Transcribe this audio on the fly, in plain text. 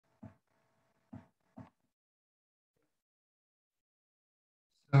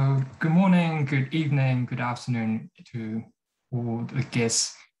Good morning, good evening, good afternoon to all the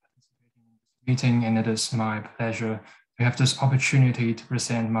guests participating in this meeting, and it is my pleasure to have this opportunity to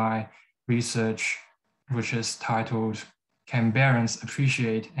present my research, which is titled Canberrans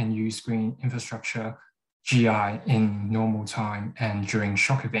Appreciate and Use Green Infrastructure GI in Normal Time and During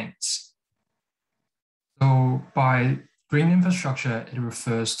Shock Events. So by green infrastructure, it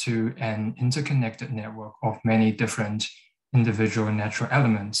refers to an interconnected network of many different individual natural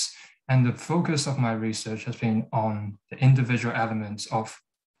elements. And the focus of my research has been on the individual elements of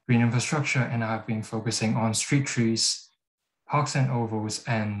green infrastructure, and I've been focusing on street trees, parks and ovals,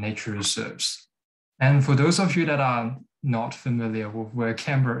 and nature reserves. And for those of you that are not familiar with where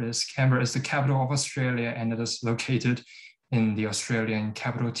Canberra is the capital of Australia, and it is located in the Australian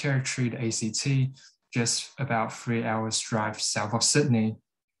Capital Territory, the ACT, just about 3 hours drive south of Sydney.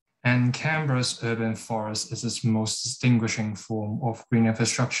 And Canberra's urban forest is its most distinguishing form of green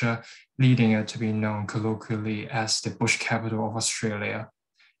infrastructure, leading it to be known colloquially as the bush capital of Australia.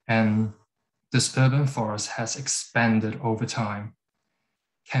 And this urban forest has expanded over time.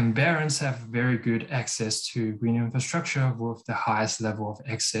 Canberrans have very good access to green infrastructure, with the highest level of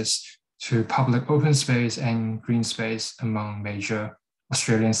access to public open space and green space among major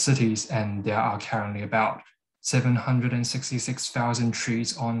Australian cities, and there are currently about 766,000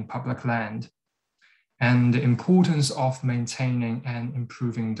 trees on public land. And the importance of maintaining and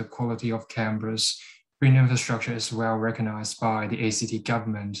improving the quality of Canberra's green infrastructure is well recognized by the ACT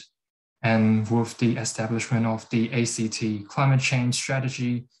government. And with the establishment of the ACT climate change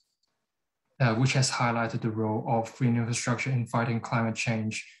strategy, which has highlighted the role of green infrastructure in fighting climate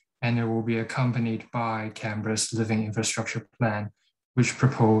change, and it will be accompanied by Canberra's Living Infrastructure Plan, which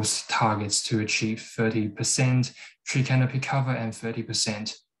proposed targets to achieve 30% tree canopy cover and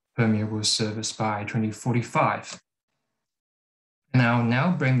 30% permeable surface by 2045. And I'll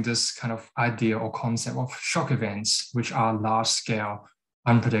now bring this kind of idea or concept of shock events, which are large-scale,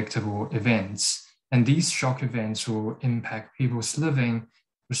 unpredictable events. And these shock events will impact people's living,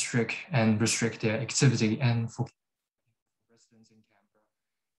 restrict their activity. And for residents in Canberra,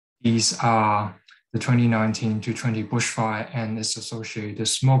 these are the 2019 to 20 bushfire and its associated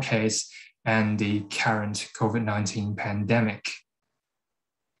smoke haze, and the current COVID-19 pandemic.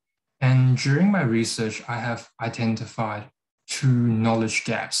 And during my research, I have identified two knowledge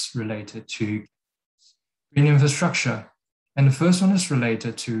gaps related to green infrastructure. And the first one is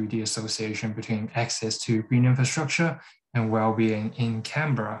related to the association between access to green infrastructure and well-being in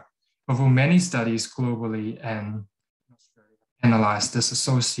Canberra. Although many studies globally and Australia analyze this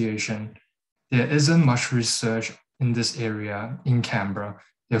association, there isn't much research in this area in Canberra.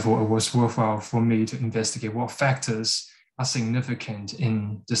 Therefore, it was worthwhile for me to investigate what factors are significant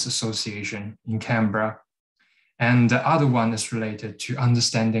in this association in Canberra. And the other one is related to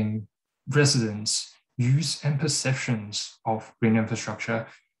understanding residents' use and perceptions of green infrastructure.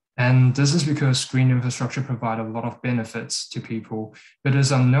 And this is because green infrastructure provides a lot of benefits to people, but it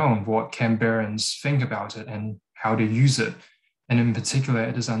is unknown what Canberrans think about it and how they use it. And in particular,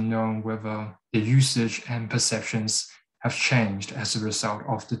 it is unknown whether the usage and perceptions have changed as a result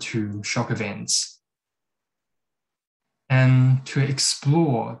of the two shock events. And to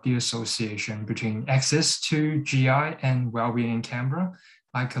explore the association between access to GI and well-being in Canberra,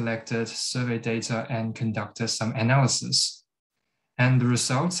 I collected survey data and conducted some analysis. And the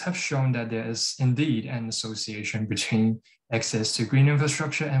results have shown that there is indeed an association between access to green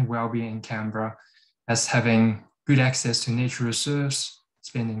infrastructure and well-being in Canberra, as having good access to nature reserves,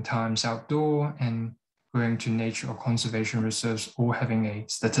 spending times outdoor, and going to nature or conservation reserves, all having a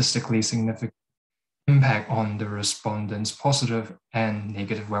statistically significant impact on the respondents' positive and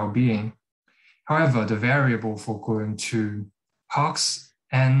negative well-being. However, the variable for going to parks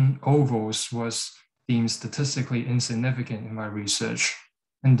and ovals was deemed statistically insignificant in my research,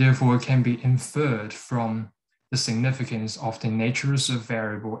 and therefore it can be inferred from the significance of the nature reserve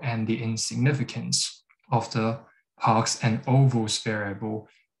variable and the insignificance of the parks and ovals variable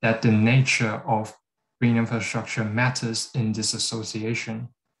that the nature of green infrastructure matters in this association.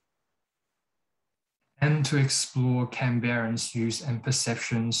 And to explore Canberrans' use and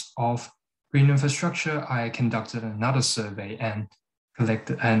perceptions of green infrastructure, I conducted another survey and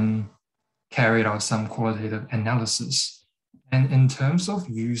collected and carried out some qualitative analysis. And in terms of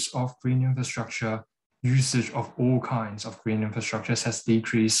use of green infrastructure, usage of all kinds of green infrastructures has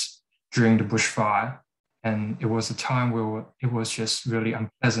decreased during the bushfire. And it was a time where it was just really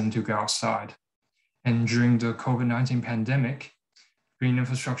unpleasant to go outside. And during the COVID-19 pandemic, green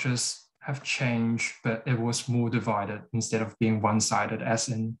infrastructures have changed, but it was more divided instead of being one-sided as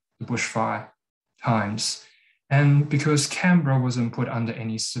in the bushfire times. And because Canberra wasn't put under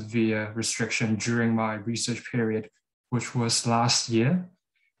any severe restriction during my research period, which was last year,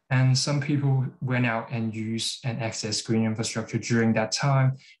 and some people went out and used and accessed green infrastructure during that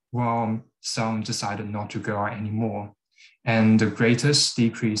time, while some decided not to go out anymore. And the greatest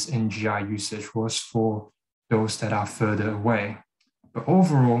decrease in GI usage was for those that are further away. But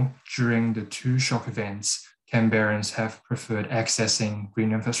overall, during the two shock events, Canberrans have preferred accessing green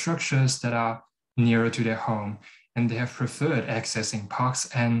infrastructures that are nearer to their home, and they have preferred accessing parks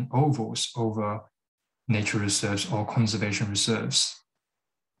and ovals over nature reserves or conservation reserves.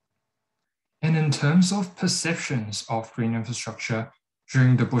 And in terms of perceptions of green infrastructure,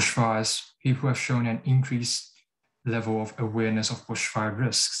 during the bushfires, people have shown an increased level of awareness of bushfire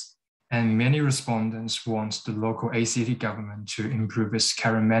risks. And many respondents want the local ACT government to improve its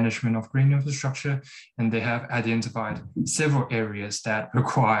care management of green infrastructure, and they have identified several areas that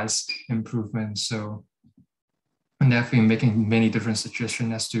requires improvement. So, and they've been making many different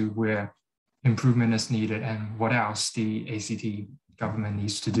suggestions as to where improvement is needed and what else the ACT government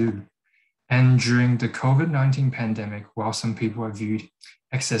needs to do. And during the COVID-19 pandemic, while some people have viewed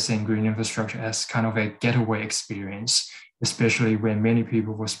accessing green infrastructure as kind of a getaway experience, especially when many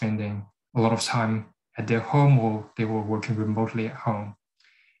people were spending a lot of time at their home or they were working remotely at home.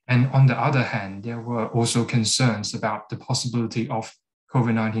 And on the other hand, there were also concerns about the possibility of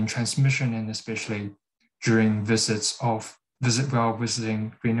COVID-19 transmission, and especially during while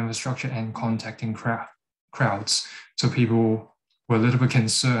visiting green infrastructure and contacting crowds. So people were a little bit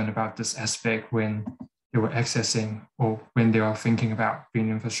concerned about this aspect when they were accessing or when they are thinking about green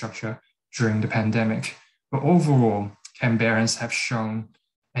infrastructure during the pandemic. But overall, Canberrans have shown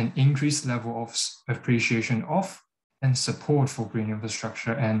an increased level of appreciation of and support for green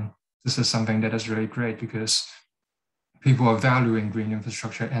infrastructure. And this is something that is really great because people are valuing green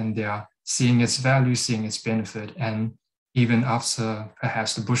infrastructure and they are seeing its value, seeing its benefit. And even after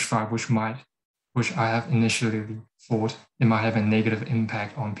perhaps the bushfire, which I have initially thought it might have a negative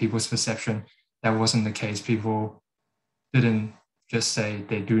impact on people's perception, that wasn't the case. People didn't just say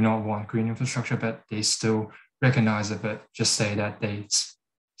they do not want green infrastructure, but they still recognize it, but just say that they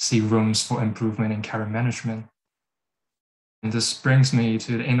see rooms for improvement in care management. And this brings me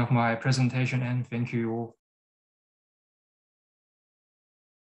to the end of my presentation, and thank you all